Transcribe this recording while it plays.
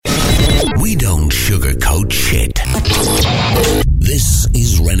We don't sugarcoat shit. This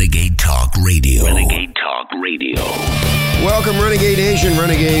is Renegade Talk Radio. Renegade Talk Radio. Welcome, Renegade Nation,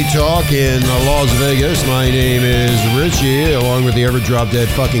 Renegade Talk in Las Vegas. My name is Richie, along with the ever drop dead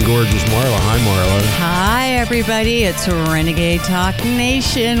fucking gorgeous Marla. Hi, Marla. Hi, everybody. It's Renegade Talk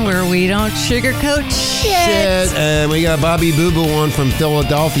Nation, where we don't sugarcoat shit. And we got Bobby Boo Boo on from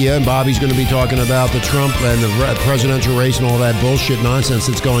Philadelphia, and Bobby's going to be talking about the Trump and the presidential race and all that bullshit nonsense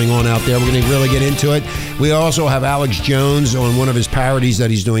that's going on out there. We're going to really get into it. We also have Alex Jones on one of his parodies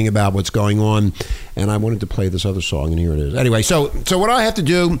that he's doing about what's going on. And I wanted to play this other song, and here it is. Anyway, so what I have to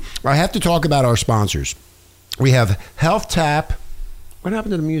do, I have to talk about our sponsors. We have Health Tap. What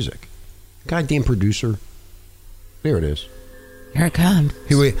happened to the music? Goddamn producer. There it is. Here it comes.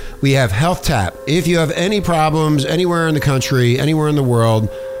 Here we have Health Tap. If you have any problems anywhere in the country, anywhere in the world,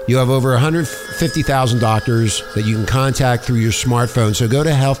 you have over 150,000 doctors that you can contact through your smartphone. So go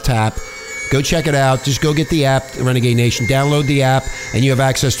to Health Tap. Go check it out. Just go get the app, Renegade Nation. Download the app, and you have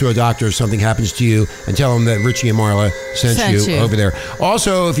access to a doctor if something happens to you, and tell them that Richie and Marla sent you over there.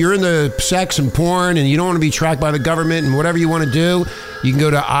 Also, if you're into sex and porn and you don't want to be tracked by the government and whatever you want to do, you can go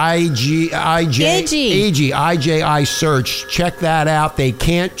to IJI search. Check that out. They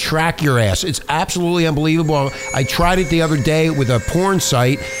can't track your ass. It's absolutely unbelievable. I tried it the other day with a porn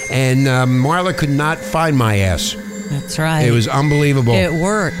site, and Marla could not find my ass. That's right. It was unbelievable. It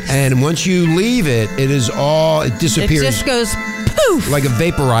works. And once you leave it, it disappears. It just goes poof. Like a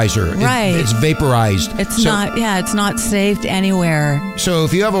vaporizer. Right. It's vaporized. It's not saved anywhere. So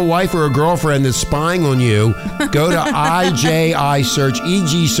if you have a wife or a girlfriend that's spying on you, go to IJI search,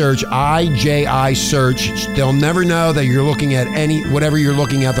 EG search, IJI search. They'll never know that you're looking at whatever you're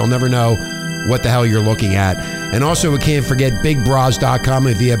looking at. They'll never know what the hell you're looking at. And also, we can't forget bigbras.com.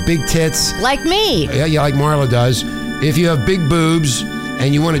 If you have big tits. Like me. Yeah, like Marla does. If you have big boobs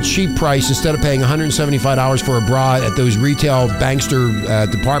and you want a cheap price, instead of paying $175 for a bra at those retail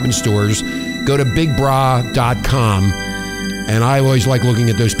bankster department stores, go to bigbra.com. And I always like looking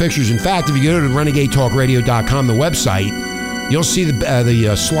at those pictures. In fact, if you go to renegadetalkradio.com, the website, you'll see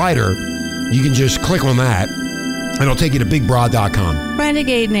the slider. You can just click on that, and it'll take you to bigbra.com.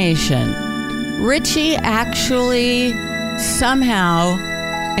 Renegade Nation. Richie actually somehow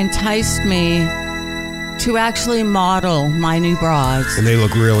enticed me to actually model my new bras. And they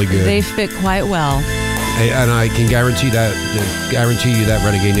look really good. They fit quite well. And I can guarantee you that,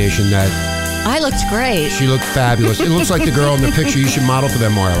 Renegade Nation, that I looked great. She looked fabulous. It looks like the girl in the picture. You should model for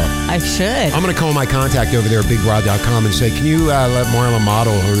them, Marla. I should. I'm going to call my contact over there at bigbra.com and say, can you let Marla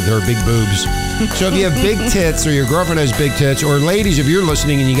model her big boobs? So if you have big tits, or your girlfriend has big tits, or ladies, if you're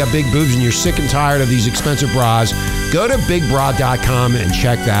listening and you got big boobs and you're sick and tired of these expensive bras, go to bigbra.com and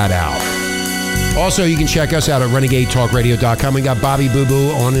check that out. Also, you can check us out at renegadetalkradio.com. We got Bobby Boo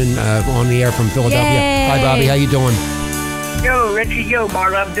Boo on the air from Philadelphia. Yay. Hi, Bobby. How you doing? Yo, Richie,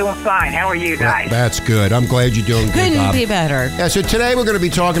 Marla, I'm doing fine. How are you guys? That's good. I'm glad you're doing good, Couldn't Bob. be better. Yeah, so today we're going to be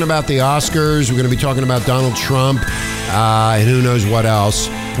talking about the Oscars. We're going to be talking about Donald Trump and who knows what else.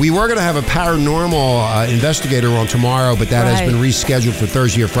 We were going to have a paranormal investigator on tomorrow, but that has been rescheduled for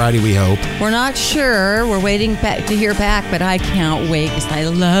Thursday or Friday, we hope. We're not sure. We're waiting to hear back, but I can't wait because I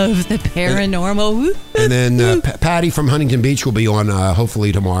love the paranormal. And then Patty from Huntington Beach will be on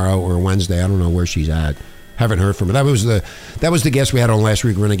hopefully tomorrow or Wednesday. I don't know where she's at. Haven't heard from her. That was the guest we had on last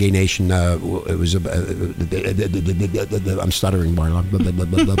week, Renegade Nation. It was I'm stuttering,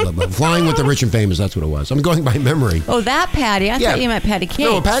 Marla. Flying with the Rich and Famous. That's what it was. I'm going by memory. Oh, that Patty. I thought you meant Patty Cakes.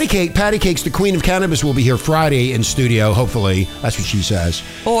 No, Patty Cakes, the Queen of Cannabis, will be here Friday in studio. Hopefully, that's what she says.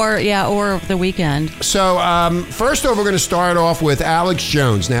 Or the weekend. So first off, we're going to start off with Alex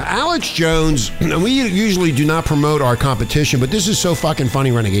Jones. Now, Alex Jones. We usually do not promote our competition, but this is so fucking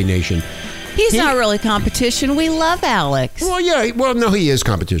funny, Renegade Nation. He's not really competition. We love Alex. Well, yeah. Well, no, he is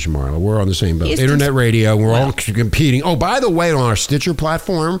competition, Marla. We're on the same boat. Internet radio. We're all competing. Oh, by the way, on our Stitcher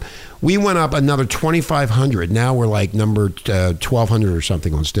platform, we went up another 2,500. Now we're like number 1,200 or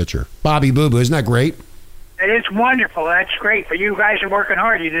something on Stitcher. Bobby Boo Boo, isn't that great? It's wonderful. That's great. For you guys are working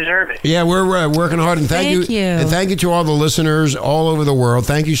hard. You deserve it. Yeah, we're working hard. And thank you. And thank you to all the listeners all over the world.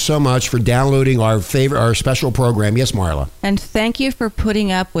 Thank you so much for downloading our special program. Yes, Marla. And thank you for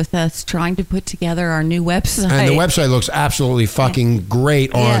putting up with us trying to put together our new website. And the website looks absolutely fucking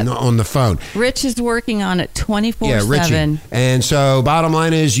great on the phone. Rich is working on it 24/7. Yeah, Richie. And so bottom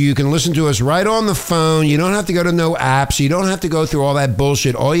line is you can listen to us right on the phone. You don't have to go to no apps. You don't have to go through all that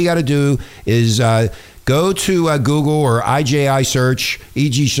bullshit. All you got to do is go to Google or IJI search,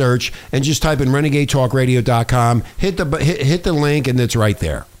 EG search, and just type in renegadetalkradio.com. Hit the link, and it's right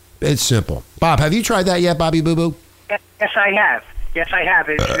there. It's simple. Bob, have you tried that yet, Bobby Boo Boo? Yes, I have. It's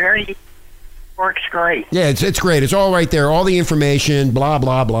Works great. Yeah, it's great. It's all right there. All the information, blah,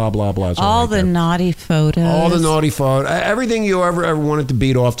 blah, blah, blah, blah. It's all right the there. naughty photos. All the naughty photos. Everything you ever wanted to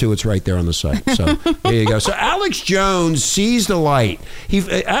beat off to, it's right there on the site. So there you go. So Alex Jones sees the light.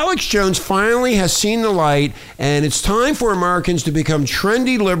 Alex Jones finally has seen the light, and it's time for Americans to become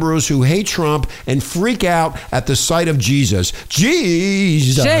trendy liberals who hate Trump and freak out at the sight of Jesus.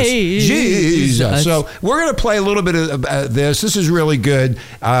 Jesus. So we're going to play a little bit of this. This is really good.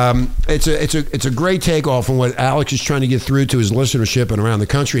 It's a great takeoff on what Alex is trying to get through to his listenership and around the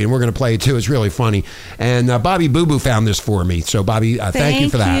country, and we're going to play it too. It's really funny. And Bobby Boo Boo found this for me. So Bobby, thank you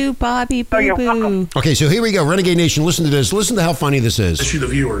for that. Thank you, Bobby Boo Boo. Okay, so here we go. Renegade Nation, listen to this. Listen to how funny this is. To the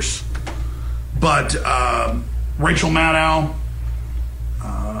viewers. But Rachel Maddow,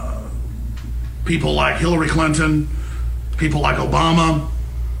 people like Hillary Clinton, people like Obama,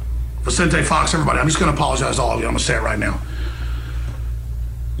 Vicente Fox, everybody. I'm just going to apologize to all of you. I'm going to say it right now.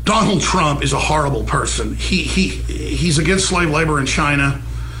 Donald Trump is a horrible person. He's against slave labor in China.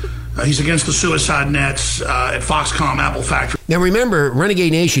 He's against the suicide nets at Foxconn Apple Factory. Now remember,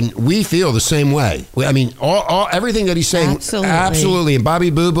 Renegade Nation, we feel the same way. I mean, everything that he's saying, absolutely. And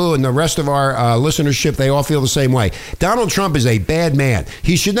Bobby Boo Boo and the rest of our listenership, they all feel the same way. Donald Trump is a bad man.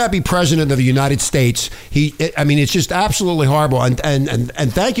 He should not be president of the United States. It's just absolutely horrible. And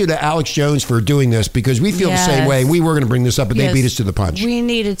thank you to Alex Jones for doing this, because we feel the same way. We were going to bring this up, but they beat us to the punch. We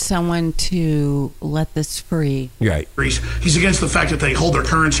needed someone to let this free. Right. He's against the fact that they hold their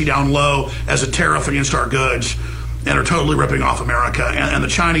currency down low as a tariff against our goods, and are totally ripping off America. And the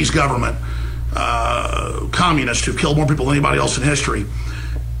Chinese government, communists who've killed more people than anybody else in history,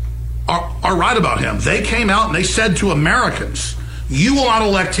 are right about him. They came out and they said to Americans, you will not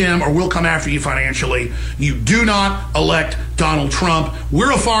elect him or we'll come after you financially. You do not elect Donald Trump.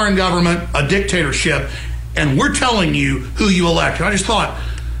 We're a foreign government, a dictatorship, and we're telling you who you elect. And I just thought,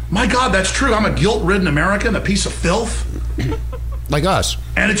 my God, that's true. I'm a guilt-ridden American, a piece of filth. Like us.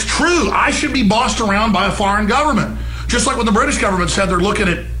 And it's true. I should be bossed around by a foreign government. Just like when the British government said they're looking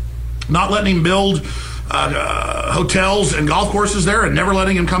at not letting him build hotels and golf courses there and never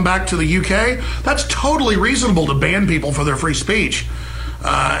letting him come back to the UK. That's totally reasonable to ban people for their free speech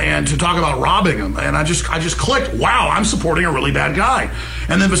and to talk about robbing them. And I just clicked, wow, I'm supporting a really bad guy.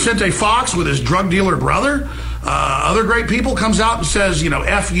 And then Vicente Fox with his drug dealer brother, other great people, comes out and says,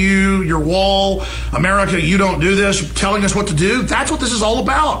 F you, your wall, America, you don't do this, telling us what to do. That's what this is all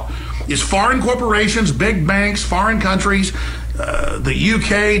about, is foreign corporations, big banks, foreign countries, the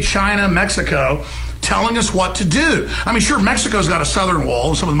UK, China, Mexico, telling us what to do. I mean, sure, Mexico's got a southern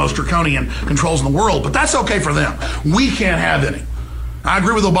wall, some of the most draconian controls in the world, but that's okay for them. We can't have any. I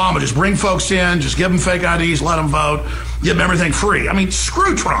agree with Obama. Just bring folks in, just give them fake IDs, let them vote, give them everything free. I mean,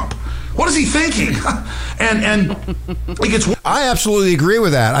 screw Trump. What is he thinking? and it gets. I absolutely agree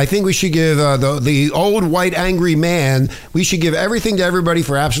with that. I think we should give the old white angry man. We should give everything to everybody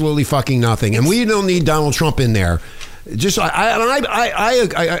for absolutely fucking nothing, and we don't need Donald Trump in there. Just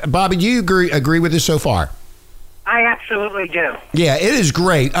Bobby, do you agree with this so far? I absolutely do. Yeah, it is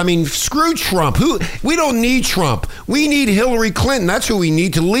great. I mean, screw Trump. We don't need Trump. We need Hillary Clinton. That's who we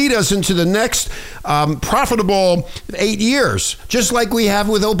need to lead us into the next profitable 8 years, just like we have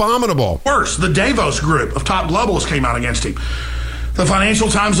with Abominable. Worse, the Davos group of top globalists came out against him. The Financial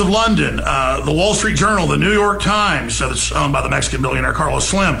Times of London, the Wall Street Journal, the New York Times, that's owned by the Mexican billionaire Carlos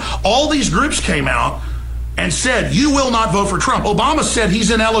Slim. All these groups came out and said, you will not vote for Trump. Obama said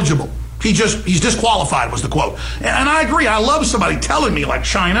he's ineligible. He's disqualified, was the quote. And I agree. I love somebody telling me, like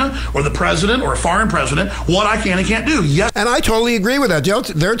China or the president or a foreign president, what I can and can't do. Yes. And I totally agree with that.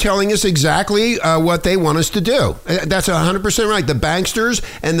 They're telling us exactly what they want us to do. That's 100% right. The banksters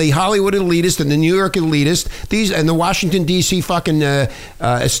and the Hollywood elitists and the New York elitists, and the Washington, D.C. fucking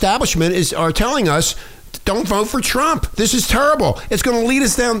establishment are telling us, don't vote for Trump. This is terrible. It's going to lead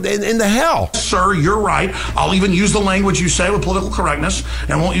us down into hell. Sir, you're right. I'll even use the language you say with political correctness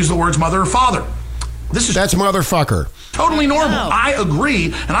and won't use the words mother or father. That's motherfucker. Totally normal. No. I agree,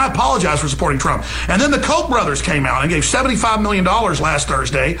 and I apologize for supporting Trump. And then the Koch brothers came out and gave $75 million last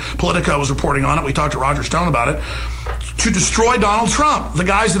Thursday. Politico was reporting on it. We talked to Roger Stone about it. To destroy Donald Trump, the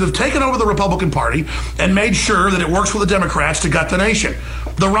guys that have taken over the Republican Party and made sure that it works with the Democrats to gut the nation.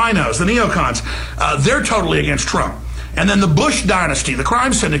 The rhinos, the neocons, they're totally against Trump. And then the Bush dynasty, the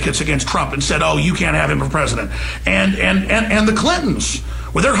crime syndicates against Trump, and said, oh, you can't have him for president. And the Clintons,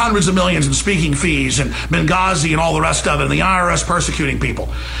 with their hundreds of millions in speaking fees and Benghazi and all the rest of it, and the IRS persecuting people.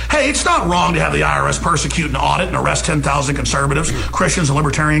 Hey, it's not wrong to have the IRS persecute and audit and arrest 10,000 conservatives, Christians, and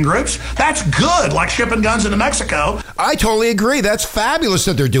libertarian groups. That's good, like shipping guns into Mexico. I totally agree. That's fabulous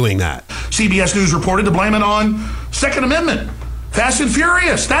that they're doing that. CBS News reported to blame it on Second Amendment. Fast and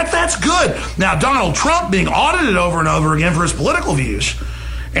Furious. That's good. Now, Donald Trump being audited over and over again for his political views,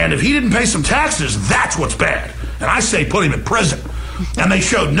 and if he didn't pay some taxes, that's what's bad. And I say put him in prison. And they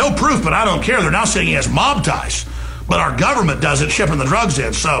showed no proof, but I don't care. They're now saying he has mob ties. But our government does it, shipping the drugs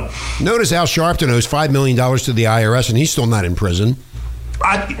in. So notice Al Sharpton owes $5 million to the IRS, and he's still not in prison.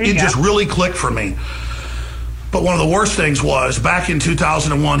 It just really clicked for me. But one of the worst things was, back in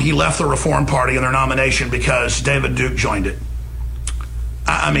 2001, he left the Reform Party in their nomination because David Duke joined it.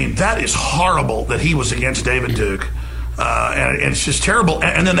 I mean, that is horrible that he was against David Duke. And it's just terrible.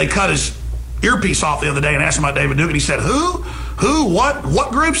 And then they cut his earpiece off the other day and asked him about David Duke, and he said, who,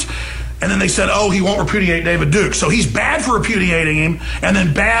 what groups? And then they said, oh, he won't repudiate David Duke. So he's bad for repudiating him, and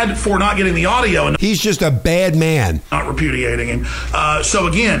then bad for not getting the audio. And he's just a bad man. Not repudiating him. So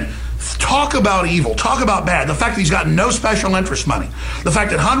again, talk about evil. Talk about bad. The fact that he's got no special interest money. The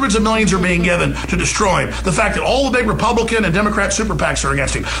fact that hundreds of millions are being given to destroy him. The fact that all the big Republican and Democrat super PACs are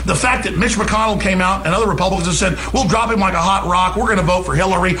against him. The fact that Mitch McConnell came out and other Republicans have said, we'll drop him like a hot rock. We're going to vote for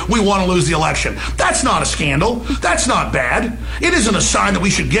Hillary. We want to lose the election. That's not a scandal. That's not bad. It isn't a sign that we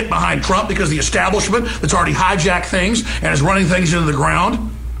should get behind Trump because the establishment that's already hijacked things and is running things into the ground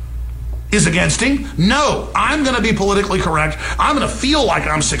is against him. No, I'm going to be politically correct. I'm going to feel like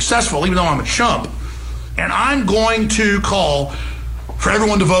I'm successful, even though I'm a chump. And I'm going to call for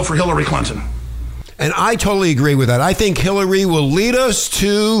everyone to vote for Hillary Clinton. And I totally agree with that. I think Hillary will lead us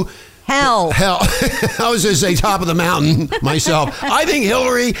to hell. I was going to say top of the mountain myself. I think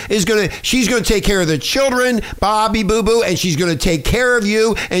Hillary she's going to take care of the children, Bobby Boo Boo, and she's going to take care of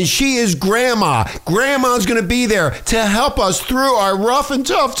you. And she is grandma. Grandma's going to be there to help us through our rough and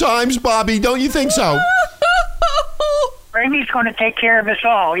tough times, Bobby. Don't you think so? Amy's going to take care of us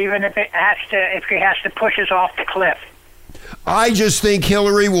all, even if he has to push us off the cliff. I just think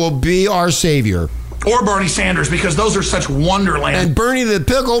Hillary will be our savior. Or Bernie Sanders, because those are such wonderland. And Bernie the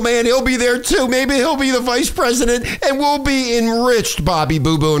Pickle Man, he'll be there too. Maybe he'll be the vice president, and we'll be enriched, Bobby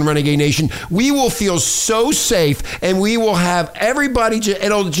Boo Boo and Renegade Nation. We will feel so safe, and we will have everybody,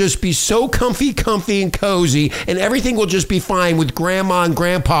 it'll just be so comfy and cozy, and everything will just be fine with Grandma and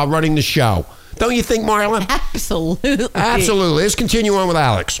Grandpa running the show. Don't you think, Marla? Absolutely. Absolutely. Let's continue on with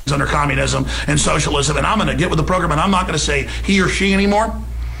Alex. It's under communism and socialism, and I'm going to get with the program, and I'm not going to say he or she anymore.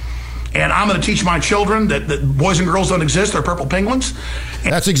 And I'm going to teach my children that boys and girls don't exist. They're purple penguins.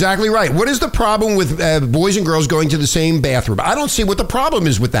 That's exactly right. What is the problem with boys and girls going to the same bathroom? I don't see what the problem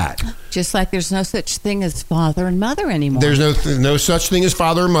is with that. Just like there's no such thing as father and mother anymore. There's no such thing as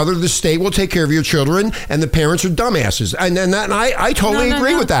father and mother. The state will take care of your children, and the parents are dumbasses. And I totally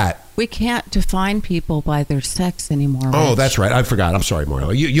agree with that. We can't define people by their sex anymore. Rich. Oh, that's right. I forgot. I'm sorry,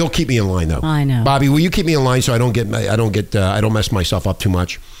 Marla. You'll keep me in line, though. I know. Bobby, will you keep me in line so I don't mess myself up too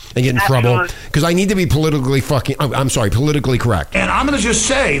much and get in trouble? Because I need to be politically correct. And I'm going to just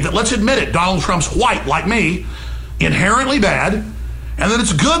say that, let's admit it, Donald Trump's white, like me, inherently bad. And then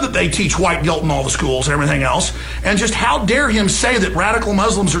it's good that they teach white guilt in all the schools and everything else. And just how dare him say that radical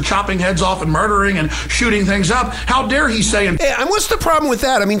Muslims are chopping heads off and murdering and shooting things up? How dare he say... And what's the problem with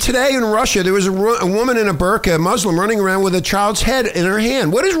that? I mean, today in Russia, there was a woman in a burqa, a Muslim, running around with a child's head in her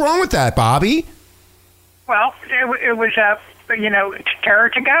hand. What is wrong with that, Bobby? Well, it was terror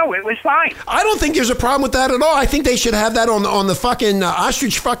to go. It was fine. I don't think there's a problem with that at all. I think they should have that on the fucking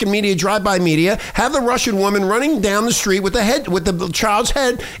ostrich fucking media, drive-by media. Have the Russian woman running down the street with the child's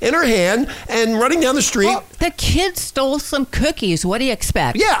head in her hand and running down the street. Well, the kid stole some cookies. What do you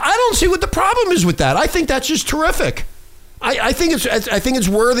expect? Yeah, I don't see what the problem is with that. I think that's just terrific. I think it's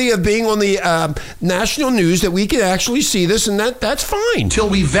worthy of being on the national news that we can actually see this, and that's fine. Until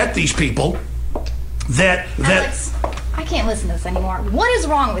we vet these people, Alex, I can't listen to this anymore. What is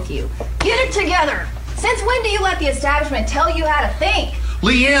wrong with you? Get it together. Since when do you let the establishment tell you how to think?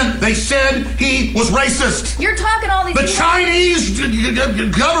 Leanne, they said he was racist. You're talking all these... The Chinese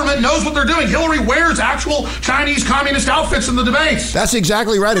government knows what they're doing. Hillary wears actual Chinese communist outfits in the debates. That's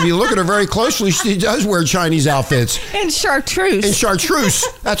exactly right. If you look at her very closely, she does wear Chinese outfits. And chartreuse.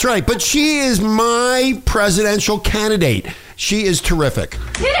 That's right. But she is my presidential candidate. She is terrific.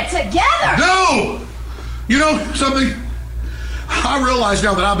 Get it together. No! You know something? I realize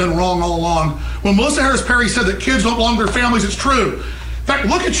now that I've been wrong all along. When Melissa Harris Perry said that kids don't belong to their families, it's true. In fact,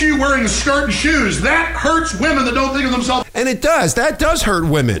 look at you wearing a skirt and shoes. That hurts women that don't think of themselves. And it does. That does hurt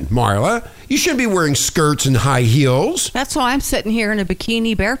women, Marla. You shouldn't be wearing skirts and high heels. That's why I'm sitting here in a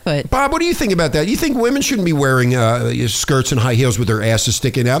bikini barefoot. Bob, what do you think about that? You think women shouldn't be wearing skirts and high heels with their asses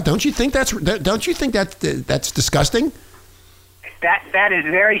sticking out? Don't you think that's disgusting? That is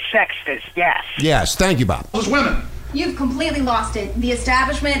very sexist, yes. Yes, thank you, Bob. Those women. You've completely lost it. The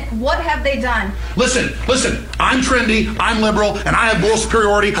establishment, what have they done? Listen, I'm trendy, I'm liberal, and I have moral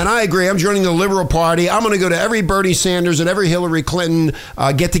superiority. And I agree. I'm joining the Liberal Party. I'm going to go to every Bernie Sanders and every Hillary Clinton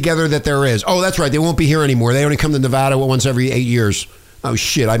get-together that there is. Oh, that's right. They won't be here anymore. They only come to Nevada once every 8 years. Oh,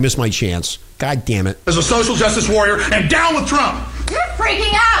 shit. I missed my chance. God damn it. As a social justice warrior, and down with Trump. You're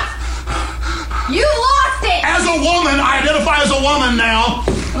freaking out. You lost it. As a woman, I identify as a woman now.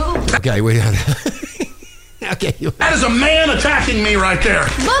 Okay, wait. Okay. That is a man attacking me right there.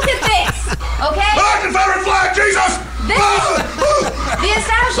 Look at this, okay? Confederate flag, Jesus! The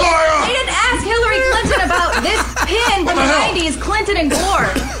establishment, they didn't ask Hillary Clinton about this pin from the 90s, Clinton and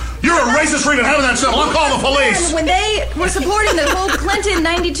Gore. You're a racist for even having that symbol. I'm calling the police. When they were supporting the whole Clinton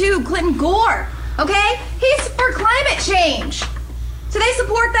 92, Clinton Gore, okay? He's for climate change. So they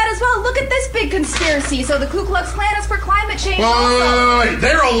support that as well. Look at this big conspiracy. So the Ku Klux Klan is for climate change also. Wait.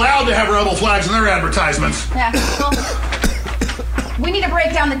 They're allowed to have rebel flags in their advertisements. Yeah, well, we need to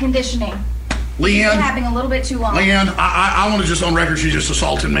break down the conditioning. Leanne. It's been happening a little bit too long. Leanne, I want to just on record, she just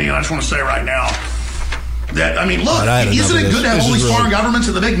assaulted me, and I just want to say right now that, I mean, look, isn't it good to have all these foreign governments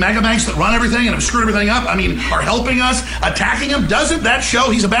and the big mega banks that run everything and have screwed everything up, I mean, are helping us, attacking him? Doesn't that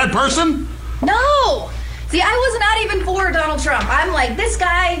show he's a bad person? No! See, I was not even for Donald Trump. I'm like, this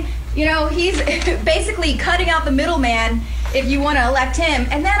guy, you know, he's basically cutting out the middleman if you want to elect him.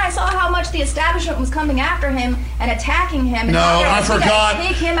 And then I saw how much the establishment was coming after him and attacking him. And I forgot.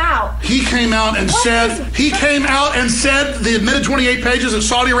 Take him out. He came out and said the admitted 28 pages that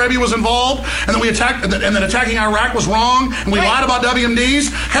Saudi Arabia was involved, and then we attacked, and that attacking Iraq was wrong, and we lied about WMDs.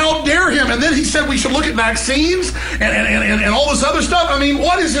 How dare him? And then he said we should look at vaccines and all this other stuff. I mean,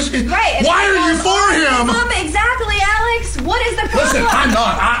 what is this? Right. Why are you for him? Exactly, Alex. What is the problem? Listen, I'm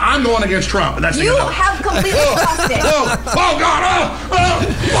not. I'm going against Trump. And that's you have completely lost it. Oh God!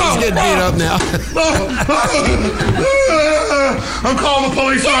 He's getting beat up now. I'm calling the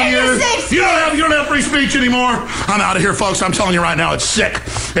police on you. You don't have free speech anymore. I'm out of here, folks. I'm telling you right now, it's sick.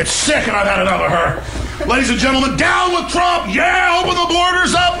 It's sick, and I've had enough of her. Ladies and gentlemen, down with Trump. Yeah, open the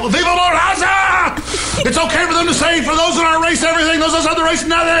borders up. Viva la raza! It's okay for them to say, for those in our race, everything. Those of us other race,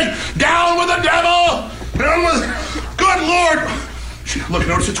 nothing. Down with the devil. Down with. Good Lord. Look,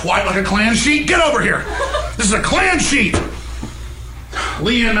 notice it's white like a Klan sheet. Get over here. This is a Klan sheet.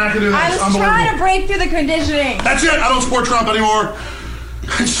 Leanne McAdoo. I was trying to break through the conditioning. That's it. I don't support Trump anymore.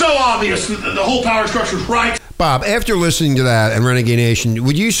 It's so obvious. The whole power structure is right. Bob, after listening to that and Renegade Nation,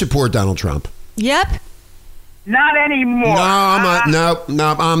 would you support Donald Trump? Yep. Not anymore. No, I'm not.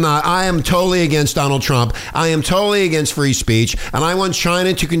 No, I'm not. I am totally against Donald Trump. I am totally against free speech, and I want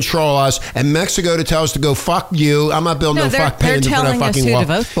China to control us and Mexico to tell us to go fuck you. I'm not building no fuck pins for that fucking wall. They're telling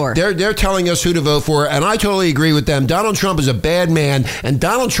us who to vote for. They're telling us who to vote for, and I totally agree with them. Donald Trump is a bad man, and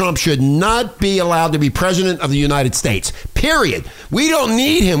Donald Trump should not be allowed to be president of the United States. Period. We don't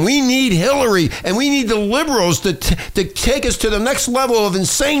need him. We need Hillary, and we need the liberals to take us to the next level of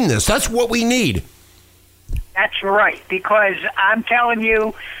insaneness. That's what we need. That's right, because I'm telling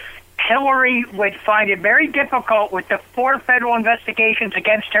you, Hillary would find it very difficult with the 4 federal investigations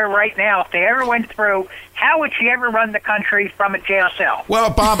against her right now. If they ever went through, how would she ever run the country from a jail cell? Well,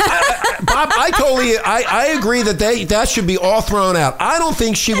 Bob, I agree that should be all thrown out. I don't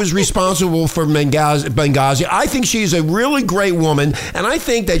think she was responsible for Benghazi. I think she's a really great woman, and I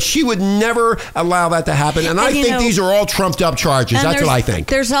think that she would never allow that to happen. And I think these are all trumped up charges. That's what I think.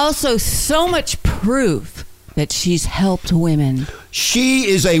 There's also so much proof that she's helped women. She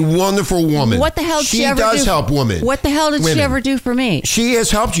is a wonderful woman. What the hell did she ever do? She does help women. What the hell did she ever do for me? She has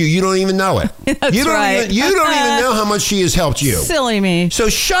helped you. You don't even know it. That's right. You don't even know how much she has helped you. Silly me. So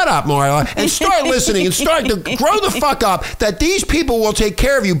shut up, Marla, and start listening and start to grow the fuck up that these people will take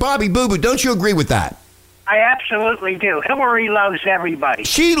care of you. Bobby Boo Boo, don't you agree with that? I absolutely do. Hillary loves everybody.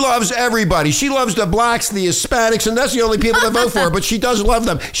 She loves everybody. She loves the blacks, the Hispanics, and that's the only people that vote for her, but she does love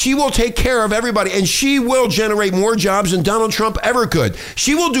them. She will take care of everybody, and she will generate more jobs than Donald Trump ever could.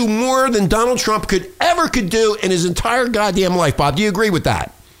 She will do more than Donald Trump could do in his entire goddamn life, Bob. Do you agree with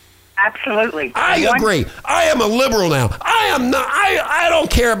that? Absolutely. I agree. I am a liberal now. I am not. I don't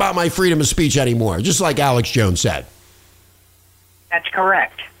care about my freedom of speech anymore, just like Alex Jones said. That's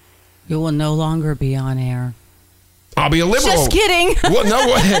correct. You will no longer be on air. I'll be a liberal. Just kidding. Well, no,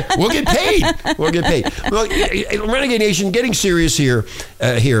 we'll get paid. We'll get paid. Well, Renegade Nation, getting serious here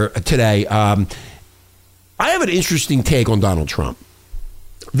today. I have an interesting take on Donald Trump.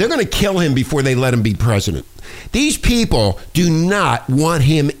 They're going to kill him before they let him be president. These people do not want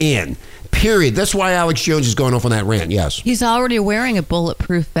him in. Period. That's why Alex Jones is going off on that rant. Yes. He's already wearing a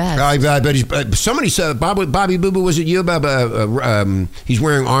bulletproof vest. I bet somebody said, Bobby Boo Boo, was it you? He's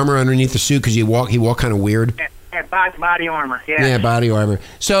wearing armor underneath the suit because he walk kind of weird. Yeah, body armor. Yeah, body armor.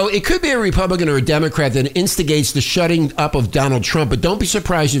 So it could be a Republican or a Democrat that instigates the shutting up of Donald Trump, but don't be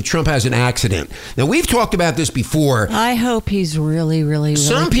surprised if Trump has an accident. Now, we've talked about this before. I hope he's really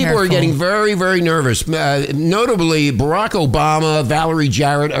Some people careful. are getting very, very nervous. Notably, Barack Obama, Valerie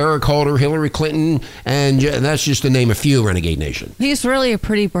Jarrett, Eric Holder, Hillary Clinton, and that's just to name a few, Renegade Nation. He's really a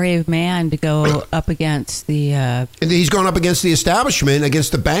pretty brave man to go up against the... And he's going up against the establishment,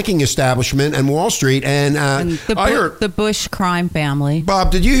 against the banking establishment and Wall Street, and the Bush crime family.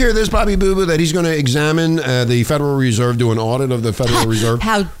 Bob, did you hear this, Bobby Boo Boo, that he's going to examine the Federal Reserve, do an audit of the Federal Reserve?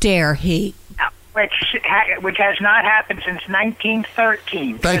 How dare he? Which has not happened since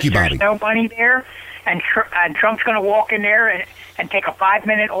 1913. Thank you, Bobby. There's no money there, and Trump's going to walk in there and take a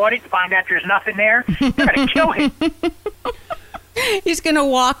 5-minute audit, find out there's nothing there. They're going to kill him. He's going to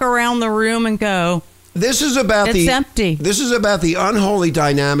walk around the room and go, This is about it's empty. This is about the unholy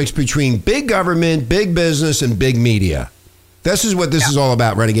dynamics between big government, big business, and big media. This is what this is all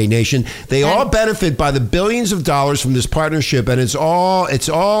about, Renegade Nation. They all benefit by the billions of dollars from this partnership, and it's all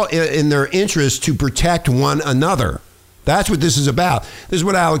in their interest to protect one another. That's what this is about. This is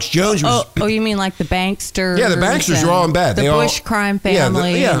what Alex Jones was... Oh, you mean like the banksters? Yeah, the banksters are all in bed. The Bush crime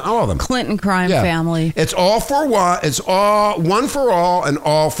family. Yeah, all of them. Clinton crime family. It's all for one. It's all one for all and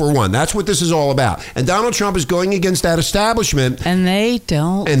all for one. That's what this is all about. And Donald Trump is going against that establishment. And they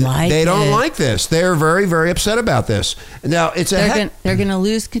don't like this. They're very, very upset about this. Now, they're going to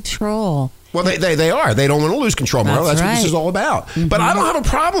lose control. Well, they are. They don't want to lose control, Marla. That's what this is all about. Mm-hmm. But I don't have a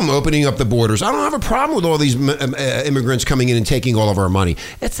problem opening up the borders. I don't have a problem with all these immigrants coming in and taking all of our money.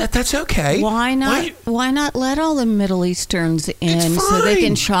 That's okay. Why not let all the Middle Easterns in so they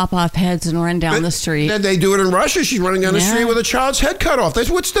can chop off heads and run down the street? They do it in Russia. She's running down the street with a child's head cut off.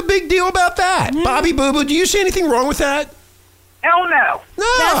 What's the big deal about that? Yeah. Bobby Boo Boo, do you see anything wrong with that? Hell no.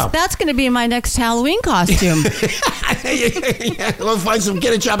 No. That's going to be my next Halloween costume. Let's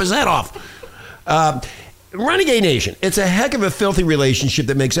get it, chop his head off. Renegade Nation, it's a heck of a filthy relationship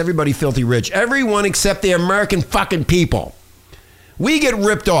that makes everybody filthy rich. Everyone except the American fucking people. We get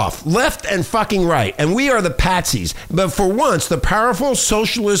ripped off, left and fucking right, and we are the patsies. But for once, the powerful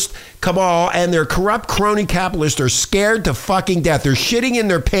socialist cabal and their corrupt crony capitalists are scared to fucking death. They're shitting in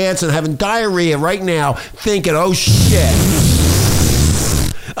their pants and having diarrhea right now, thinking, oh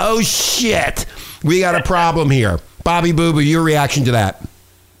shit, we got a problem here. Bobby Boo Boo, your reaction to that?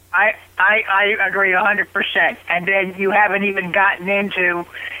 I agree 100%. And then you haven't even gotten into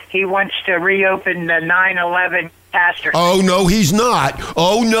he wants to reopen the 9/11 pastor. Oh, no, he's not.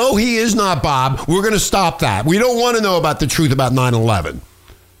 Oh, no, he is not, Bob. We're going to stop that. We don't want to know about the truth about 9/11.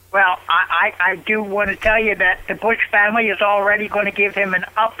 Well, I do want to tell you that the Bush family is already going to give him an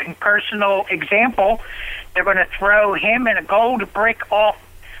up and personal example. They're going to throw him and a gold brick off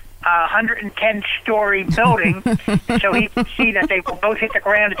a 110-story building so he can see that they will both hit the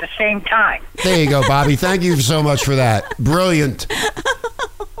ground at the same time. There you go, Bobby. Thank you so much for that. Brilliant.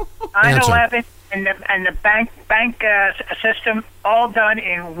 9/11 and the bank system all done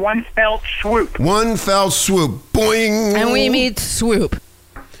in one fell swoop. One fell swoop. Boing. And we mean swoop.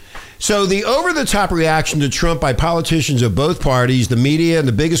 So the over-the-top reaction to Trump by politicians of both parties, the media, and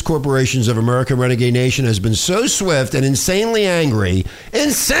the biggest corporations of America, Renegade Nation, has been so swift and insanely angry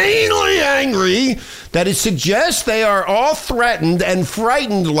that it suggests they are all threatened and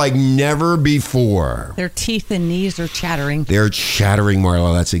frightened like never before. Their teeth and knees are chattering. They're chattering,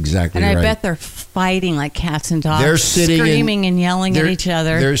 Marla. That's exactly right. And I bet they're fighting like cats and dogs. They're screaming and yelling at each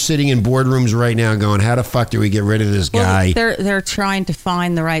other. They're sitting in boardrooms right now going, how the fuck do we get rid of this guy? They're trying to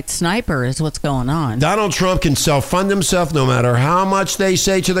find the right sniper is what's going on. Donald Trump can self-fund himself no matter how much they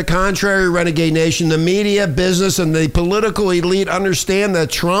say to the contrary, Renegade Nation. The media, business, and the political elite understand that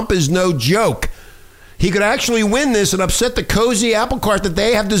Trump is no joke. He could actually win this and upset the cozy apple cart that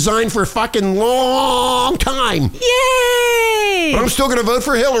they have designed for a fucking long time. Yay! But I'm still going to vote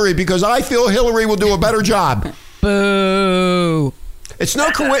for Hillary because I feel Hillary will do a better job. Boo. It's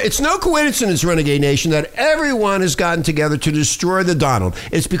no coincidence, Renegade Nation, that everyone has gotten together to destroy the Donald.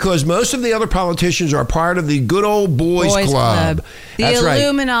 It's because most of the other politicians are part of the good old boys club. The That's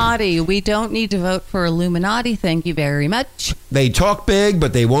Illuminati. Right. We don't need to vote for Illuminati. Thank you very much. They talk big,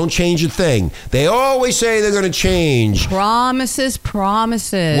 but they won't change a thing. They always say they're going to change. Promises.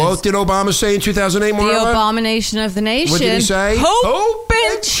 What did Obama say in 2008, Marla? The abomination of the nation. What did he say? Hope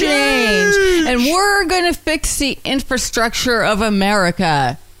and change. And we're going to fix the infrastructure of America.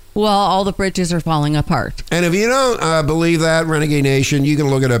 Well, all the bridges are falling apart. And if you don't believe that, Renegade Nation, you can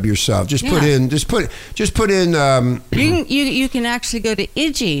look it up yourself. Just put in. You can actually go to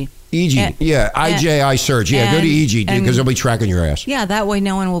Iggy EG. Yeah, IJI search. Yeah, go to EG because they'll be tracking your ass. Yeah, that way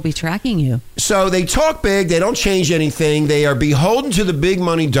no one will be tracking you. So they talk big. They don't change anything. They are beholden to the big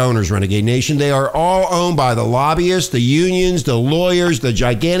money donors, Renegade Nation. They are all owned by the lobbyists, the unions, the lawyers, the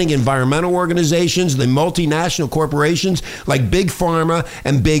gigantic environmental organizations, the multinational corporations like Big Pharma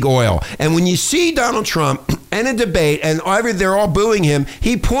and Big Oil. And when you see Donald Trump in a debate and they're all booing him,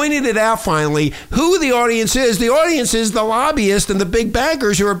 he pointed it out finally who the audience is. The audience is the lobbyists and the big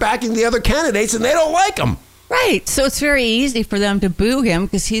bankers who are backing the other candidates, and they don't like him. Right. So it's very easy for them to boo him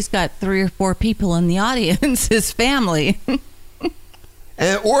because he's got 3 or 4 people in the audience, his family.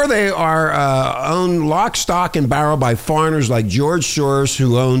 Or they are owned lock, stock, and barrel by foreigners like George Soros,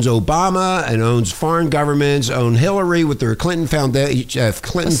 who owns Obama and owns foreign governments, own Hillary with their Clinton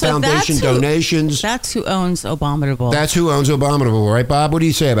Foundation donations. That's who owns Abominable. That's who owns Abominable, right, Bob? What do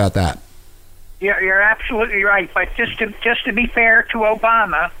you say about that? You're absolutely right. But just to be fair to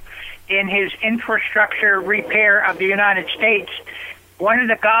Obama, in his infrastructure repair of the United States, one of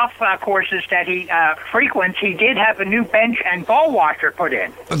the golf courses that he frequents, he did have a new bench and ball washer put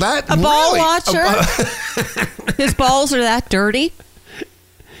in. Ball washer? His balls are that dirty?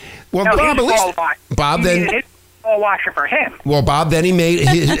 Well, no, Bob, at least Bob then his ball washer for him. Well, Bob, then he made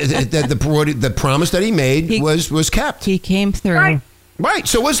the promise that he made was kept. He came through. Right.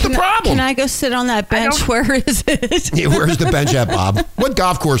 So what's the problem? Can I go sit on that bench? Where is it? Yeah, where's the bench at, Bob? What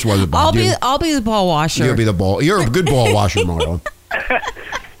golf course was it, Bob? I'll be the ball washer. You'll be the ball. You're a good ball washer, Marlon.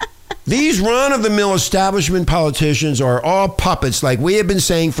 These run-of-the-mill establishment politicians are all puppets, like we have been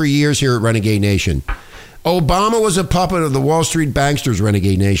saying for years here at Renegade Nation. Obama was a puppet of the Wall Street banksters,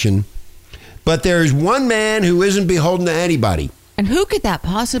 Renegade Nation. But there's one man who isn't beholden to anybody. And who could that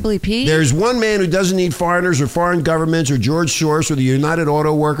possibly be? There's one man who doesn't need foreigners or foreign governments or George Soros or the United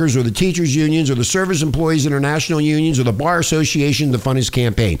Auto Workers or the teachers unions or the Service Employees International Unions or the Bar Association to fund his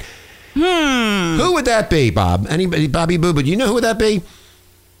campaign. Who would that be, Bob? Anybody? Bobby Boo, but do you know who would that be?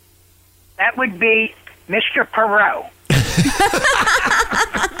 That would be Mr. Perot.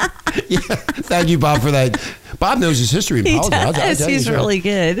 Yeah, thank you, Bob, for that. Bob knows his history in politics. He's really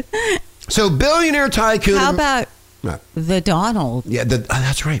good. So, billionaire tycoon. How about the Donald? Yeah,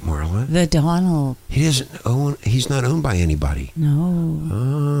 that's right, Marla. The Donald. He's not owned by anybody.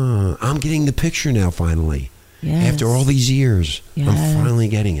 No. I'm getting the picture now, finally. Yes. After all these years, yes. I'm finally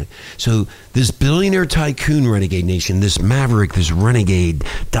getting it. So this billionaire tycoon, Renegade Nation, this maverick, this renegade,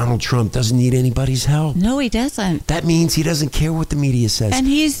 Donald Trump doesn't need anybody's help. No, he doesn't. That means he doesn't care what the media says. And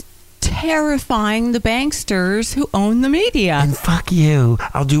he's terrifying the banksters who own the media. And fuck you.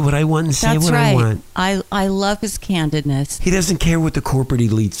 I'll do what I want and say what I want. I love his candidness. He doesn't care what the corporate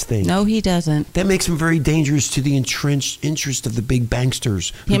elites think. No, he doesn't. That makes him very dangerous to the entrenched interest of the big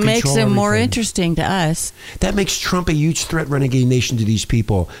banksters. He makes him more interesting to us. That makes Trump a huge threat, Renegade Nation, to these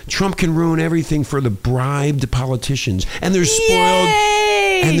people. Trump can ruin everything for the bribed politicians. And they're spoiled.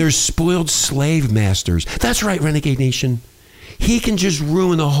 Yay! And they're spoiled slave masters. That's right, Renegade Nation. He can just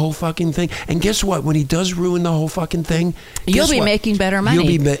ruin the whole fucking thing. And guess what? When he does ruin the whole fucking thing, you'll be making better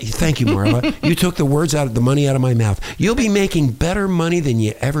money. Thank you, Marla. You took the money out of my mouth. You'll be making better money than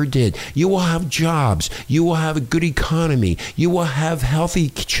you ever did. You will have jobs. You will have a good economy. You will have healthy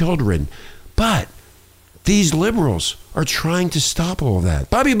children. But these liberals are trying to stop all of that.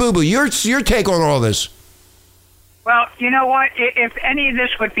 Bobby Boo Boo, your take on all this? Well, you know what? If any of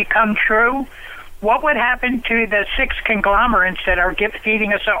this would become true, what would happen to the 6 conglomerates that are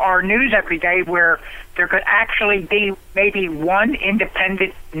feeding us our news every day, where there could actually be maybe one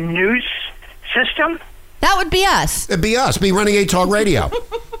independent news system? That would be us. It'd be us. Be Renegade Talk Radio.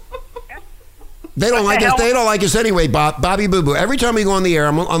 They don't like us. They don't like us anyway, Bobby Boo Boo. Every time we go on the air,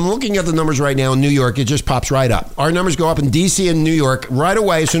 I'm looking at the numbers right now in New York. It just pops right up. Our numbers go up in D.C. and New York right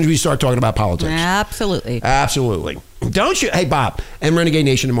away as soon as we start talking about politics. Absolutely. Absolutely. Don't you, hey, Bob, and Renegade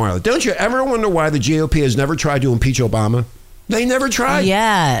Nation tomorrow, don't you ever wonder why the GOP has never tried to impeach Obama? They never tried.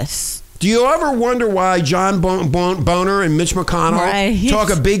 Yes. Do you ever wonder why John Boehner and Mitch McConnell talk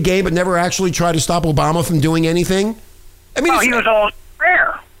a big game but never actually try to stop Obama from doing anything? I mean, he was all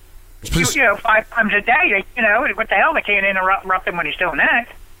prayer. 5 times a day, what the hell? They can't interrupt him when he's doing that.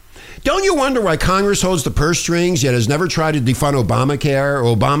 Don't you wonder why Congress holds the purse strings yet has never tried to defund Obamacare?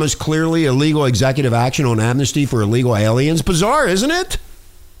 Obama's clearly illegal executive action on amnesty for illegal aliens. Bizarre, isn't it?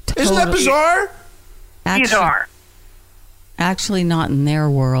 Totally. Isn't that bizarre? Bizarre. Actually, not in their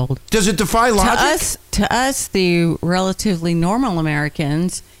world. Does it defy logic? To us, the relatively normal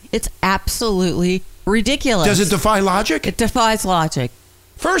Americans, it's absolutely ridiculous. Does it defy logic? It defies logic.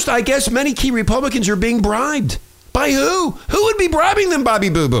 First, I guess many key Republicans are being bribed. By who? Who would be bribing them, Bobby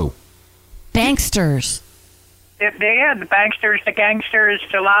Boo Boo? Banksters. the banksters, the gangsters,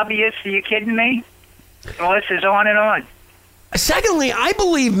 the lobbyists. Are you kidding me? The list is on and on. Secondly, I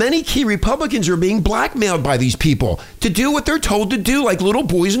believe many key Republicans are being blackmailed by these people to do what they're told to do, like little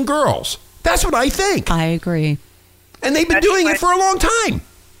boys and girls. That's what I think. I agree. And they've been doing it for a long time.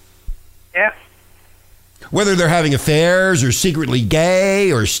 Yeah. Whether they're having affairs or secretly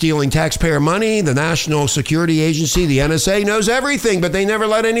gay or stealing taxpayer money, the National Security Agency, the NSA, knows everything, but they never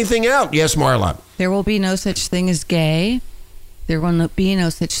let anything out. Yes, Marla? There will be no such thing as gay. There will be no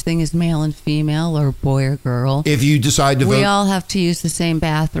such thing as male and female or boy or girl. If you decide to vote. We all have to use the same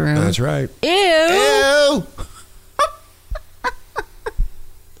bathroom. That's right. Ew! Ew!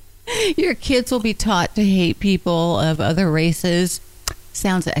 Your kids will be taught to hate people of other races.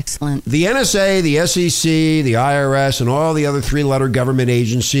 Sounds excellent. The NSA, the SEC, the IRS, and all the other three-letter government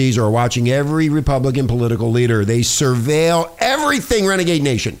agencies are watching every Republican political leader. They surveil everything, Renegade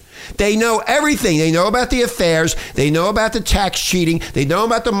Nation. They know everything. They know about the affairs. They know about the tax cheating. They know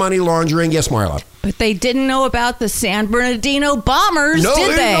about the money laundering. Yes, Marla? But they didn't know about the San Bernardino bombers, no,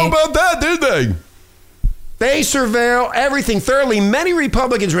 did they? Didn't know about that, did they? They surveil everything thoroughly. Many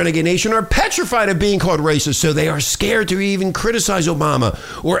Republicans, Renegade Nation, are petrified of being called racist, so they are scared to even criticize Obama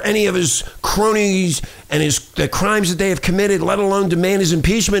or any of his cronies and the crimes that they have committed, let alone demand his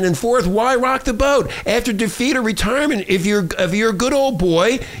impeachment. And fourth, why rock the boat? After defeat or retirement, if you're a good old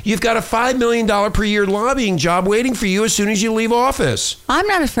boy, you've got a $5 million per year lobbying job waiting for you as soon as you leave office. I'm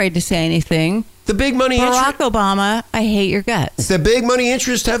not afraid to say anything. The big money Barack Obama, I hate your guts. The big money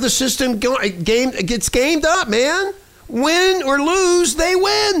interests have the system gets gamed up, man. Win or lose, they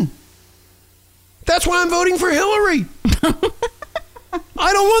win. That's why I'm voting for Hillary.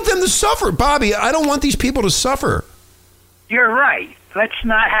 I don't want them to suffer, Bobby. I don't want these people to suffer. You're right. Let's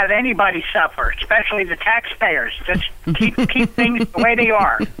not have anybody suffer, especially the taxpayers. Just keep things the way they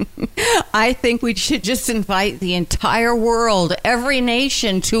are. I think we should just invite the entire world, every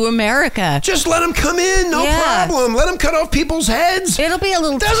nation, to America. Just let them come in, no problem. Let them cut off people's heads. It'll be a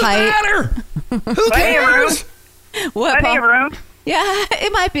little Doesn't tight. matter. Who cares? What, Plenty of room. Yeah,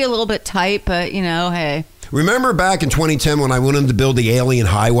 it might be a little bit tight, but, hey. Remember back in 2010 when I wanted to build the alien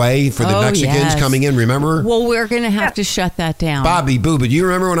highway for the Mexicans coming in? Remember? Well, we're going to have to shut that down. Bobby Boo, but do you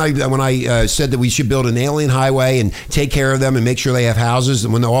remember when I said that we should build an alien highway and take care of them and make sure they have houses?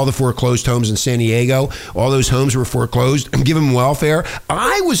 And when all the foreclosed homes in San Diego, all those homes were foreclosed, and give them welfare.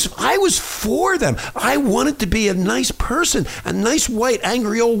 I was for them. I wanted to be a nice person, a nice white,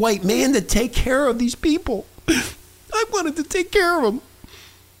 angry old white man to take care of these people. I wanted to take care of them.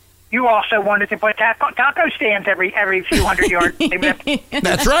 You also wanted to put taco stands every few hundred yards.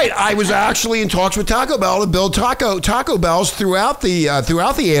 That's right. I was actually in talks with Taco Bell to build Taco Bells throughout the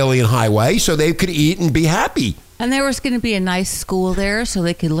alien highway so they could eat and be happy. And there was going to be a nice school there so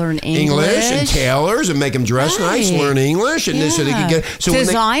they could learn English and tailors and make them dress nice, learn English, and this so they could get. So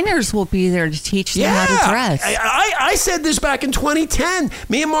designers will be there to teach them how to dress. I said this back in 2010.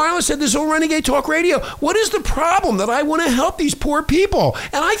 Me and Marla said this on Renegade Talk Radio. What is the problem that I want to help these poor people?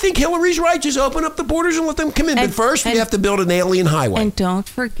 And I think Hillary's right. Just open up the borders and let them come in. But first, we have to build an alien highway. And don't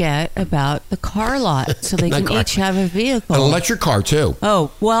forget about the car lot so they can each have a vehicle. An electric car, too.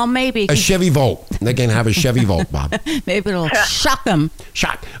 Oh, well, maybe. A Chevy Volt. They can have a Chevy Volt, Bob. Maybe it'll shock them.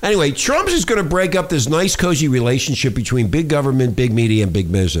 Shock. Anyway, Trump is going to break up this nice, cozy relationship between big government, big media, and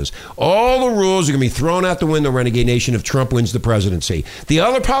big business. All the rules are going to be thrown out the window, Renegade Nation, if Trump wins the presidency. The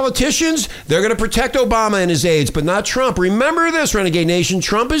other politicians, they're going to protect Obama and his aides, but not Trump. Remember this, Renegade Nation.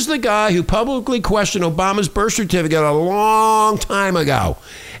 Trump is the guy who publicly questioned Obama's birth certificate a long time ago,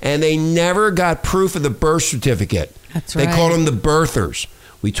 and they never got proof of the birth certificate. That's right. They called them the birthers.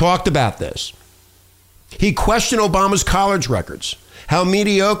 We talked about this. He questioned Obama's college records, how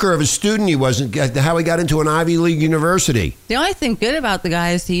mediocre of a student he was, and how he got into an Ivy League university. The only thing good about the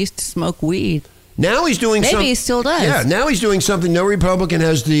guy is he used to smoke weed. Now he's doing something. Maybe he still does. Yeah, now he's doing something no Republican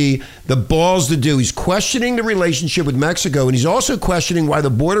has the balls to do. He's questioning the relationship with Mexico, and he's also questioning why the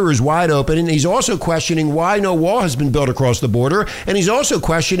border is wide open, and he's also questioning why no wall has been built across the border, and he's also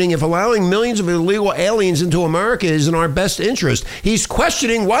questioning if allowing millions of illegal aliens into America is in our best interest. He's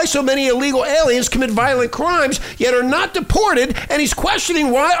questioning why so many illegal aliens commit violent crimes, yet are not deported, and he's questioning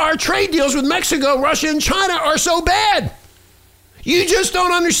why our trade deals with Mexico, Russia, and China are so bad. You just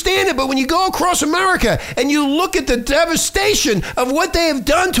don't understand it, but when you go across America and you look at the devastation of what they have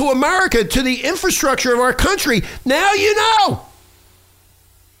done to America, to the infrastructure of our country, now you know.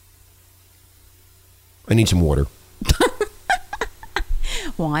 I need some water.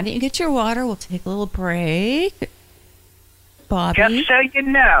 Why don't you get your water? We'll take a little break. Bobby? Just so you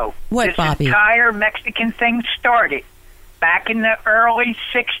know, what, Bobby? This entire Mexican thing started back in the early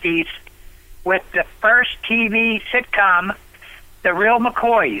 60s with the first TV sitcom, The Real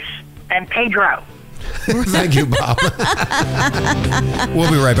McCoys, and Pedro. Thank you, Bob.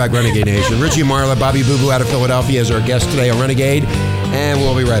 We'll be right back, Renegade Nation. Richie Marla, Bobby Boo Boo out of Philadelphia is our guest today on Renegade, and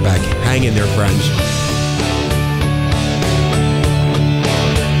we'll be right back. Hang in there, friends.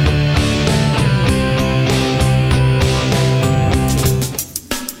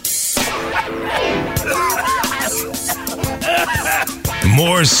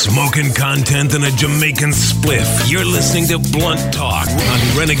 More smoking content than a Jamaican spliff. You're listening to Blunt Talk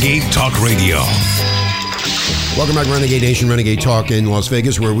on Renegade Talk Radio. Welcome back, Renegade Nation, Renegade Talk in Las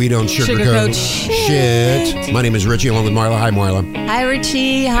Vegas, where we don't sugarcoat shit. My name is Richie, along with Marla. Hi, Marla. Hi,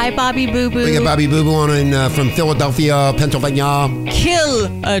 Richie. Hi, Bobby Boo Boo. We got Bobby Boo Boo on from Philadelphia, Pennsylvania.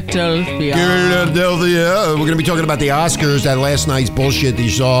 Philadelphia. We're going to be talking about the Oscars, that last night's bullshit that you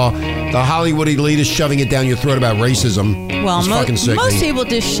saw. The Hollywood elitists shoving it down your throat about racism. Well, it's fucking sickening. Most people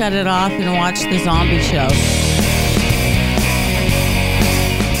just shut it off and watch the zombie show.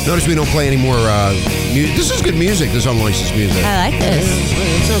 Notice we don't play any more music. This is good music, this unlicensed music. I like this.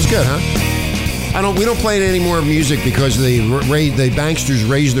 It sounds good, huh? We don't play any more music because the banksters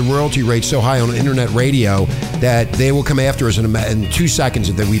raised the royalty rate so high on internet radio that they will come after us in 2 seconds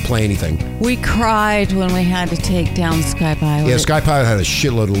if we play anything. We cried when we had to take down Sky Pilot. Yeah, Sky Pilot had a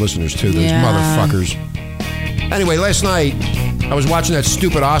shitload of listeners too, those motherfuckers. Anyway, last night I was watching that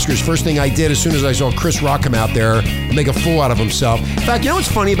stupid Oscars. First thing I did as soon as I saw Chris Rock come out there and make a fool out of himself. In fact, you know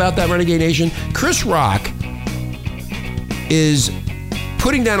what's funny about that, Renegade Nation? Chris Rock is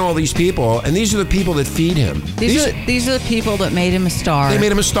putting down all these people, and these are the people that feed him. These are the people that made him a star. They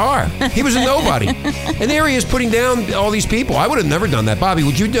made him a star. He was a nobody. And there he is putting down all these people. I would have never done that. Bobby,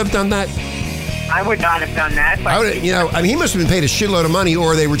 would you have done that? I would not have done that. But he must have been paid a shitload of money,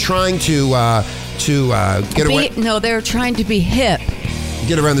 or they were trying to get away. No, they were trying to be hip.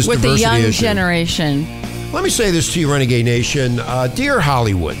 Get around this with diversity the young issue. generation. Let me say this to you, Renegade Nation. Dear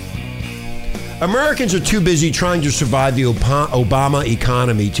Hollywood, Americans are too busy trying to survive the Obama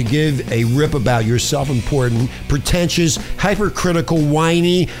economy to give a rip about your self-important, pretentious, hypercritical,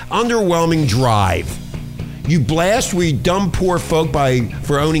 whiny, underwhelming drive. You blast we dumb poor folk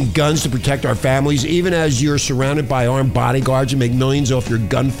for owning guns to protect our families, even as you're surrounded by armed bodyguards and make millions off your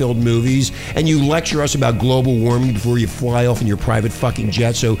gun-filled movies, and you lecture us about global warming before you fly off in your private fucking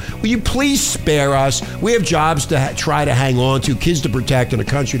jet. So will you please spare us? We have jobs to try to hang on to, kids to protect, and a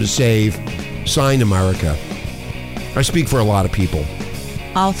country to save. Signed, America. I speak for a lot of people.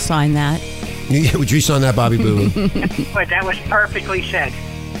 I'll sign that. Would you sign that, Bobby Boo? But that was perfectly said.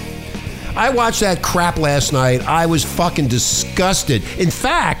 I watched that crap last night. I was fucking disgusted. In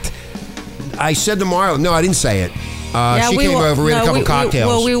fact, I said to Marla, no, I didn't say it. She came over, we had a couple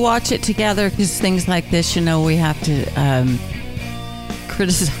cocktails. We watch it together because things like this, we have to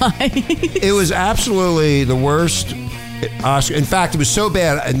criticize. It was absolutely the worst Oscar. In fact, it was so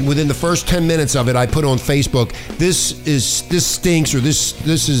bad, and within the first 10 minutes of it, I put on Facebook, this stinks, or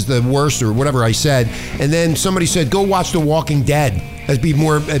this is the worst, or whatever I said. And then somebody said, go watch The Walking Dead. That'd be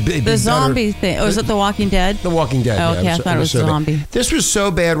more... the zombie thing. Oh, is it The Walking Dead? The Walking Dead, okay, I thought it was so zombie. Bad. This was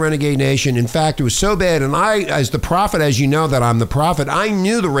so bad, Renegade Nation. In fact, it was so bad, and I, as the prophet, as you know that I'm the prophet, I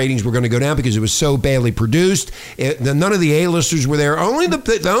knew the ratings were going to go down because it was so badly produced. None of the A-listers were there. Only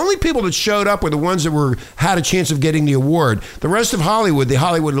the only people that showed up were the ones that had a chance of getting the award. The rest of Hollywood, the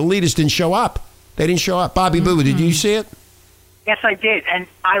Hollywood elitists, didn't show up. They didn't show up. Bobby Boo, did you see it? Yes, I did, and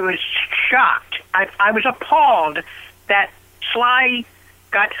I was shocked. I was appalled that Sly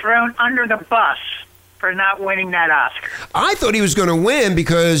got thrown under the bus for not winning that Oscar. I thought he was going to win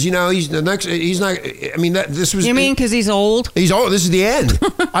because he's the next. He's not. I mean, this was. You mean because he's old? He's old. This is the end.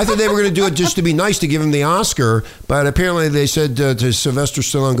 I thought they were going to do it just to be nice to give him the Oscar, but apparently they said to Sylvester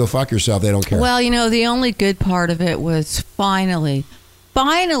Stallone, "Go fuck yourself." They don't care. Well, the only good part of it was finally,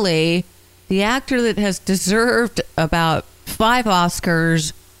 the actor that has deserved about 5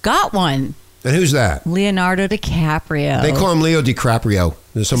 Oscars got one. And who's that? Leonardo DiCaprio. They call him Leo DiCaprio.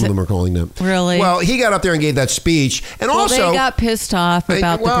 Some of them are calling them. Really? Well, he got up there and gave that speech. And also... they got pissed off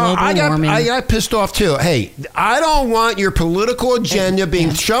about the global warming. I got pissed off, too. Hey, I don't want your political agenda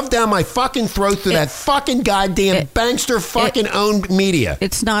being shoved down my fucking throat through that fucking goddamn bankster fucking owned media.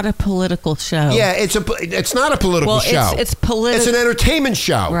 It's not a political show. Yeah, it's not a political show. It's political. It's an entertainment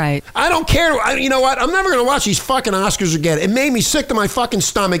show. Right. I don't care. You know what? I'm never going to watch these fucking Oscars again. It made me sick to my fucking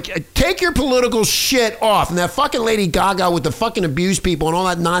stomach. Take your political shit off. And that fucking Lady Gaga with the fucking abuse people and all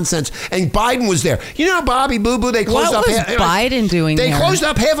that nonsense. And Biden was there. Bobby Boo Boo, they closed up. What was Biden doing there? They closed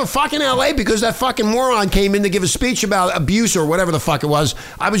up half of fucking L.A. because that fucking moron came in to give a speech about abuse or whatever the fuck it was.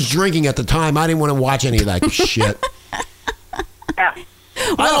 I was drinking at the time. I didn't want to watch any of that shit.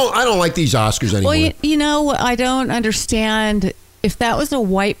 I don't like these Oscars anymore. Well, you know, I don't understand. If that was a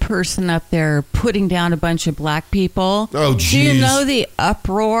white person up there putting down a bunch of black people, Oh, do you jeez. know the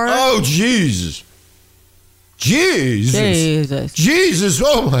uproar? Oh, Jesus. Jesus,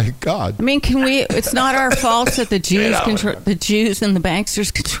 oh my God. I mean, can we? It's not our fault that the Jews control, the Jews and the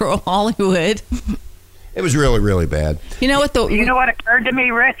banksters control Hollywood. It was really, really bad. You know what? You know what occurred to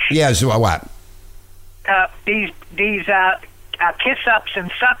me, Rich? Yeah, so what? These kiss-ups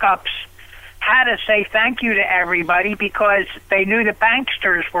and suck-ups had to say thank you to everybody because they knew the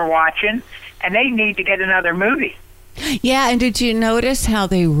banksters were watching, and they need to get another movie. Yeah, and did you notice how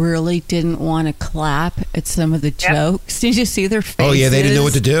they really didn't want to clap at some of the jokes? Did you see their faces? Oh, yeah, they didn't know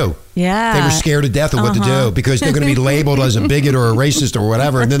what to do. Yeah. They were scared to death of what to do because they're going to be labeled as a bigot or a racist or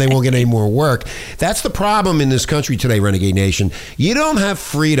whatever, and then they won't get any more work. That's the problem in this country today, Renegade Nation. You don't have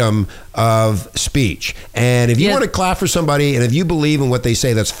freedom of speech. And if you want to clap for somebody and if you believe in what they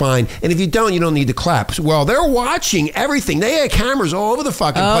say, that's fine. And if you don't need to clap. Well, they're watching everything. They have cameras all over the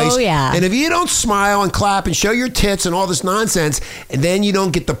fucking place. Oh, yeah. And if you don't smile and clap and show your tits and all this nonsense, and then you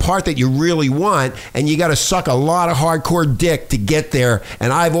don't get the part that you really want, and you got to suck a lot of hardcore dick to get there.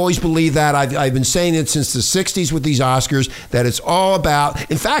 And I've always believed that. I've been saying it since the 60s with these Oscars, that it's all about.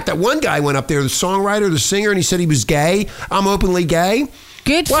 In fact, that one guy went up there, the songwriter, the singer, and he said he was gay. I'm openly gay.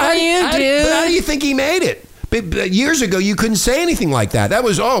 Good for you, dude. But how do you think he made it? But years ago, you couldn't say anything like that. That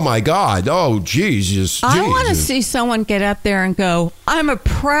was, oh my God, oh Jesus. I want to see someone get up there and go, I'm a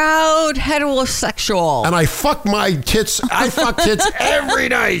proud heterosexual. And I fuck my tits. I fuck tits every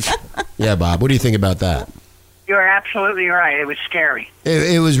night. Yeah, Bob, what do you think about that? You're absolutely right. It was scary.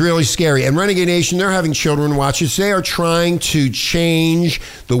 It was really scary. And Renegade Nation, they're having children watch it. They are trying to change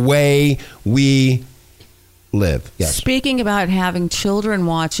the way we live. Yes. Speaking about having children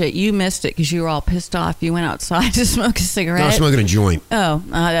watch it, you missed it because you were all pissed off. You went outside to smoke a cigarette. No, I was smoking a joint. Oh,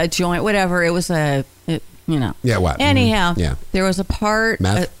 a joint, whatever. It was Yeah, what? Anyhow, Yeah. There was a part.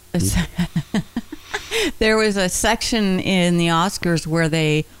 Meth? There was a section in the Oscars where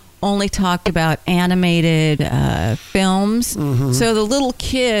they only talked about animated films. Mm-hmm. So the little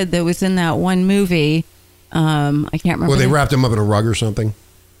kid that was in that one movie, I can't remember. Well, they wrapped him up in a rug or something.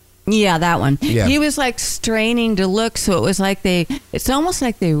 Yeah, that one. Yeah. He was like straining to look, so it was like it's almost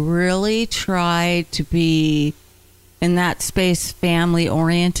like they really tried to be in that space family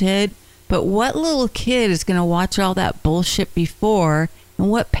oriented. But what little kid is going to watch all that bullshit before? And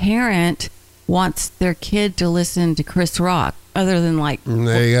what parent wants their kid to listen to Chris Rock other than like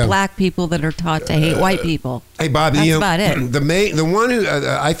There you go. black people that are taught to hate white people? Hey, Bob, That's about it. The one who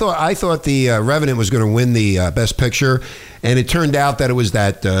I thought the Revenant was going to win the Best Picture, and it turned out that it was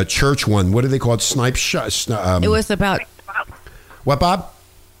that church one. What do they call it? Snipe shot. It was about What, Bob?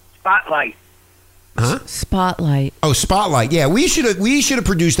 Spotlight. Huh? Spotlight. Oh, Spotlight. Yeah, we should have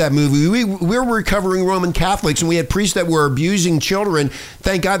produced that movie. We're recovering Roman Catholics, and we had priests that were abusing children.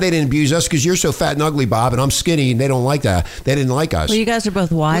 Thank God they didn't abuse us because you're so fat and ugly, Bob, and I'm skinny, and they don't like that. They didn't like us. Well, you guys are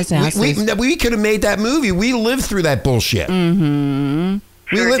both wise asses. We could have made that movie. We lived through that bullshit. Mm-hmm.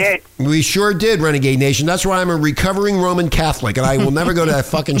 We sure did, Renegade Nation. That's why I'm a recovering Roman Catholic, and I will never go to that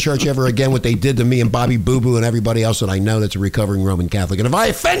fucking church ever again. What they did to me and Bobby Boo Boo and everybody else that I know that's a recovering Roman Catholic. And if I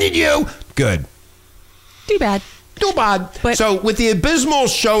offended you, good. Too bad. Too bad. So with the abysmal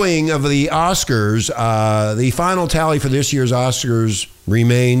showing of the Oscars, the final tally for this year's Oscars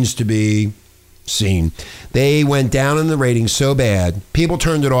remains to be seen. They went down in the ratings so bad. People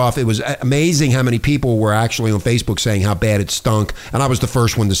turned it off. It was amazing how many people were actually on Facebook saying how bad it stunk. And I was the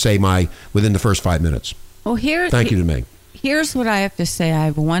first one to say within the first 5 minutes. Well, Thank you to me. Here's what I have to say. I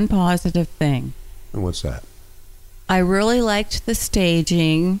have one positive thing. And what's that? I really liked the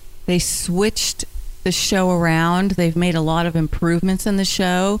staging. They switched the show around. They've made a lot of improvements in the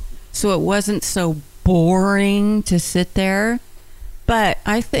show, so it wasn't so boring to sit there. But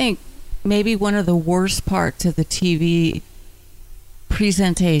I think maybe one of the worst parts of the TV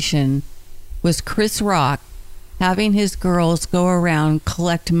presentation was Chris Rock having his girls go around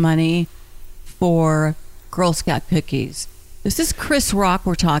collect money for Girl Scout cookies. This is Chris Rock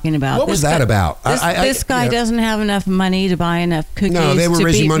we're talking about. What was that about? This guy doesn't have enough money to buy enough cookies No, they were to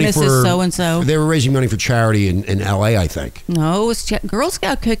raising beat money Mrs. for So-and-so. They were raising money for charity in L.A., I think. No, it was Girl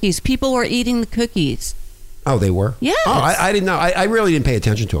Scout cookies. People were eating the cookies. Oh, they were? Yes. Oh, I didn't know. I really didn't pay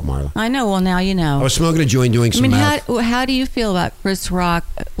attention to it, Marla. I know. Well, now you know. I was smoking a joint doing some meth. how do you feel about Chris Rock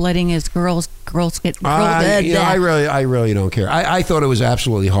letting his girls get I really don't care. I thought it was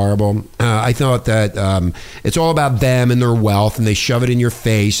absolutely horrible. I thought that it's all about them and their wealth, and they shove it in your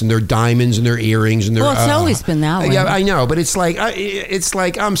face, and their diamonds and their earrings and their. Well, it's always been that way. Yeah, I know, but it's like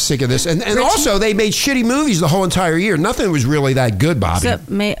I'm sick of this. And also, they made shitty movies the whole entire year. Nothing was really that good, Bobby.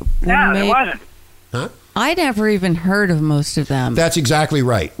 No, it wasn't. Huh? I never even heard of most of them. That's exactly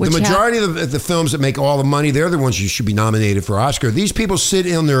right. The majority of the films that make all the money, they're the ones you should be nominated for Oscar. These people sit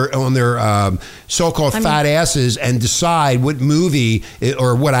on their so-called fat asses and decide what movie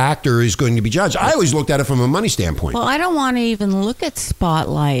or what actor is going to be judged. I always looked at it from a money standpoint. Well, I don't want to even look at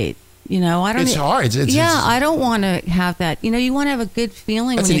Spotlight. You know, I don't. It's hard. I don't want to have that. You know, you want to have a good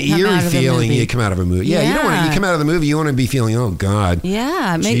feeling. That's when an you come eerie out of feeling. The movie. You come out of a movie. Yeah, you don't want. You come out of the movie. You want to be feeling, oh God.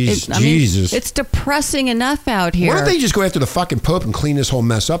 Yeah, Jesus. It's depressing enough out here. Why don't they just go after the fucking Pope and clean this whole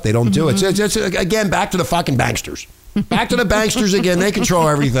mess up? They don't do it. It's again back to the fucking banksters. Back to the banksters again. They control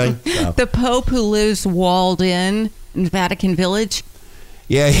everything. So. The Pope who lives walled in Vatican Village.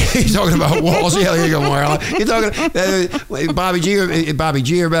 Yeah, he's talking about walls. Yeah, there you go, Marla. You're talking, Bobby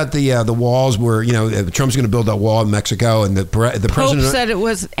G, about the walls where Trump's going to build that wall in Mexico, and the president Pope said it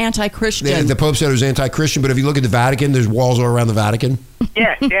was anti-Christian. The Pope said it was anti-Christian, but if you look at the Vatican, there's walls all around the Vatican.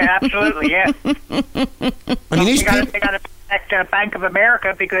 Yeah, absolutely, yeah. I mean, these people. They got to protect Bank of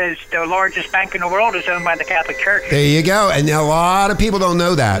America because the largest bank in the world is owned by the Catholic Church. There you go, and a lot of people don't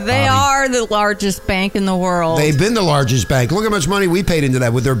know that. They Bobby. are the largest bank in the world. They've been the largest bank. Look how much money we paid into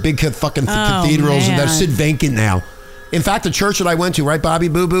that with their big fucking cathedrals man. that sit vacant now. In fact, the church that I went to, right, Bobby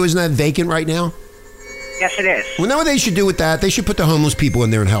Boo Boo, isn't that vacant right now? Yes, it is. Well, know what they should do with that? They should put the homeless people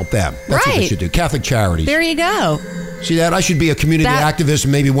in there and help them. That's what they should do. Catholic charities. There you go. See that? I should be a community activist,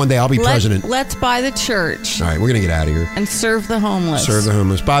 and maybe one day I'll be president. Let's buy the church. All right, we're going to get out of here. And serve the homeless. Serve the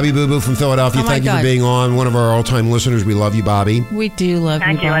homeless. Bobby Boo Boo from Philadelphia, thank you for being on. One of our all-time listeners. We love you, Bobby. We do love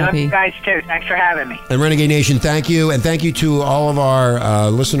Thank you. Bobby. I love you guys, too. Thanks for having me. And Renegade Nation, thank you. And thank you to all of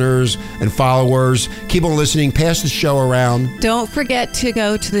our listeners and followers. Keep on listening. Pass the show around. Don't forget to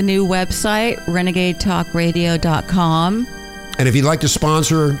go to the new website, renegadetalkradio.com. And if you'd like to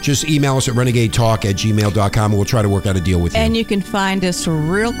sponsor, just email us at renegadetalk@gmail.com, and we'll try to work out a deal with you. And you can find us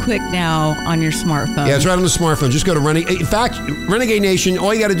real quick now on your smartphone. Yeah, it's right on the smartphone. Just go to Renegade. In fact, Renegade Nation,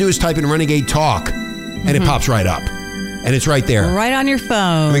 all you got to do is type in Renegade Talk, and it pops right up. And it's right there. Right on your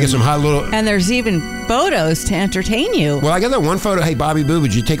phone. Let me get some hot little... And there's even photos to entertain you. Well, I got that one photo. Hey, Bobby Boo,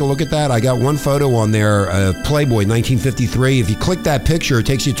 would you take a look at that? I got one photo on there, Playboy 1953. If you click that picture, it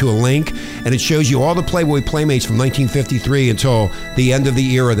takes you to a link, and it shows you all the Playboy Playmates from 1953 until the end of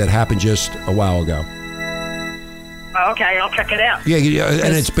the era that happened just a while ago. Okay, I'll check it out. Yeah,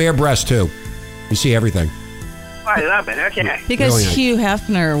 and it's bare breast, too. You see everything. I love it. Okay. Because Brilliant. Hugh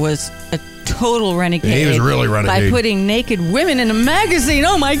Hefner was a total renegade. Yeah, he was really renegade. By putting naked women in a magazine.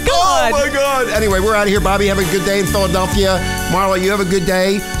 Oh, my God. Oh, my God. Anyway, we're out of here. Bobby, have a good day in Philadelphia. Marla, you have a good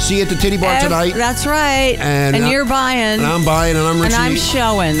day. See you at the Titty Bar tonight. That's right. And you're buying. And I'm buying, and I'm Richie. And I'm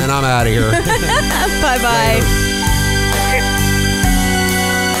showing. And I'm out of here. Bye-bye. Later.